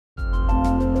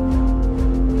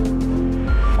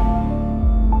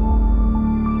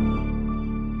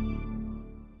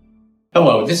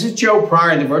Hello, this is Joe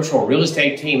Pryor, the virtual real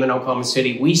estate team in Oklahoma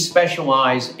City. We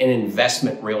specialize in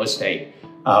investment real estate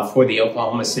for the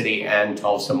Oklahoma City and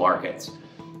Tulsa markets.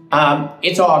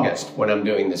 It's August when I'm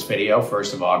doing this video,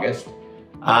 1st of August.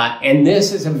 And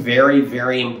this is a very,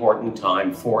 very important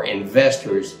time for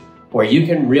investors where you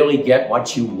can really get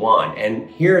what you want. And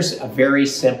here's a very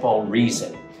simple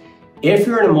reason. If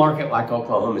you're in a market like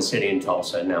Oklahoma City and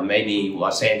Tulsa, now maybe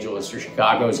Los Angeles or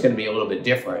Chicago is going to be a little bit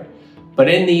different, but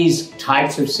in these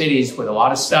types of cities with a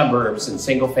lot of suburbs and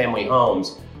single family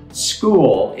homes,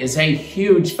 school is a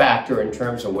huge factor in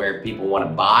terms of where people want to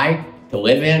buy, to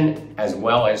live in, as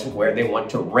well as where they want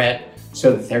to rent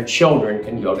so that their children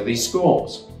can go to these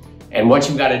schools. And what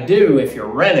you've got to do if you're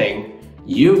renting,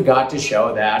 you've got to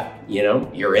show that,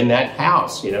 you're in that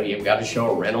house. You've got to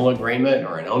show a rental agreement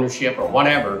or an ownership or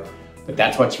whatever, but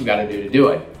that's what you've got to do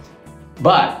it.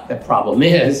 But the problem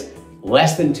is,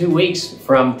 less than 2 weeks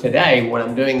from today, when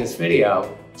I'm doing this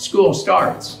video, school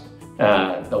starts.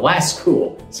 The last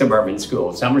school, suburban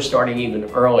school. Some are starting even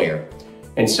earlier.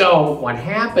 And so what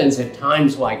happens at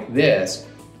times like this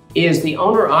is the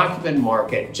owner-occupant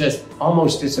market just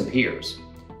almost disappears.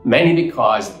 Mainly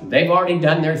because they've already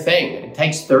done their thing. It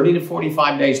takes 30 to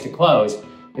 45 days to close.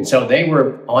 And so they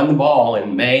were on the ball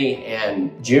in May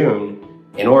and June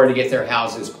in order to get their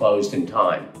houses closed in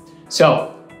time.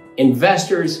 So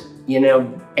investors,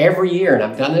 every year, and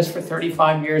I've done this for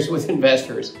 35 years with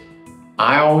investors,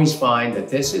 I always find that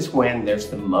this is when there's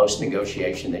the most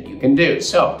negotiation that you can do.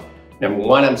 So, number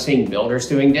one, I'm seeing builders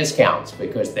doing discounts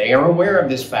because they are aware of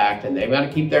this fact and they've got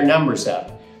to keep their numbers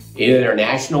up. Either they're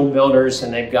national builders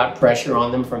and they've got pressure on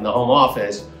them from the home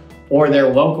office, or they're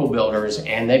local builders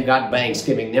and they've got banks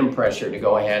giving them pressure to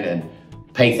go ahead and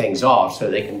pay things off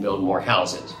so they can build more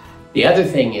houses. The other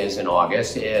thing is in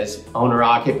August is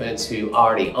owner-occupants who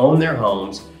already own their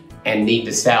homes and need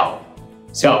to sell.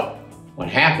 So what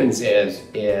happens is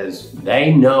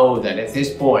they know that at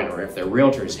this point, or if their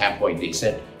realtor's halfway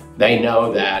decent, they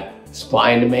know that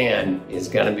supply and demand is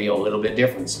going to be a little bit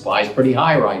different. Supply is pretty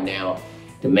high right now.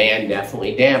 Demand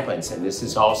definitely dampens. And this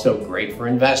is also great for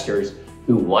investors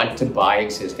who want to buy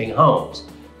existing homes.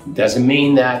 It doesn't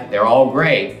mean that they're all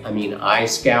great. I mean, I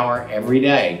scour every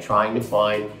day trying to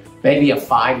find maybe a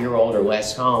 5-year-old or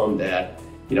less home that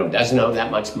doesn't owe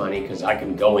that much money, because I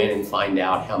can go in and find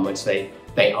out how much they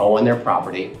owe on their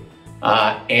property,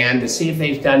 and to see if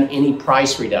they've done any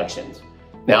price reductions.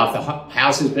 Now, if the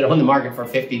house has been on the market for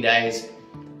 50 days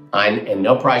and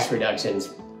no price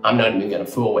reductions, I'm not even going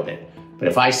to fool with it. But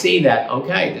if I see that,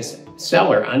 okay, this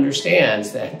seller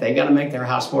understands that they got to make their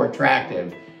house more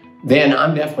attractive, then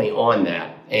I'm definitely on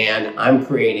that, and I'm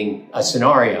creating a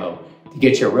scenario to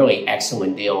get you a really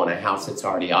excellent deal on a house that's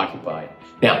already occupied.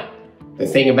 Now, the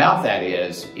thing about that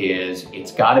is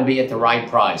it's got to be at the right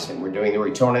price, and we're doing the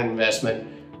return on investment.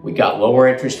 We got lower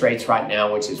interest rates right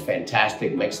now, which is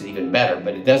fantastic, makes it even better,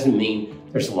 but it doesn't mean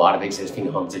there's a lot of existing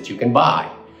homes that you can buy.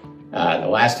 The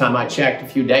last time I checked a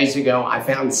few days ago, I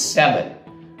found 7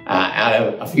 out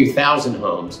of a few thousand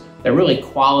homes that really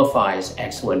qualify as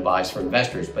excellent buys for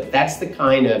investors, but that's the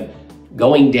kind of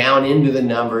going down into the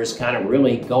numbers, kind of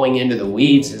really going into the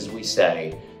weeds, as we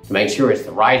say, to make sure it's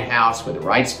the right house with the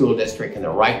right school district and the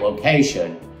right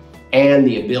location, and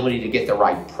the ability to get the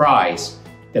right price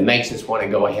that makes us want to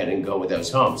go ahead and go with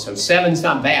those homes. So 7's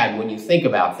not bad when you think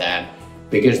about that,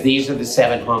 because these are the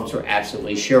 7 homes we're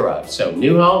absolutely sure of. So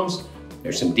new homes,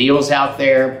 there's some deals out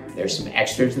there. There's some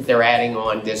extras that they're adding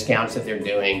on, discounts that they're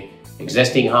doing.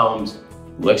 Existing homes,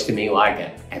 looks to me like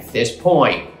at this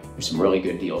point, there's some really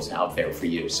good deals out there for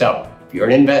you. So if you're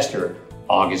an investor,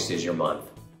 August is your month.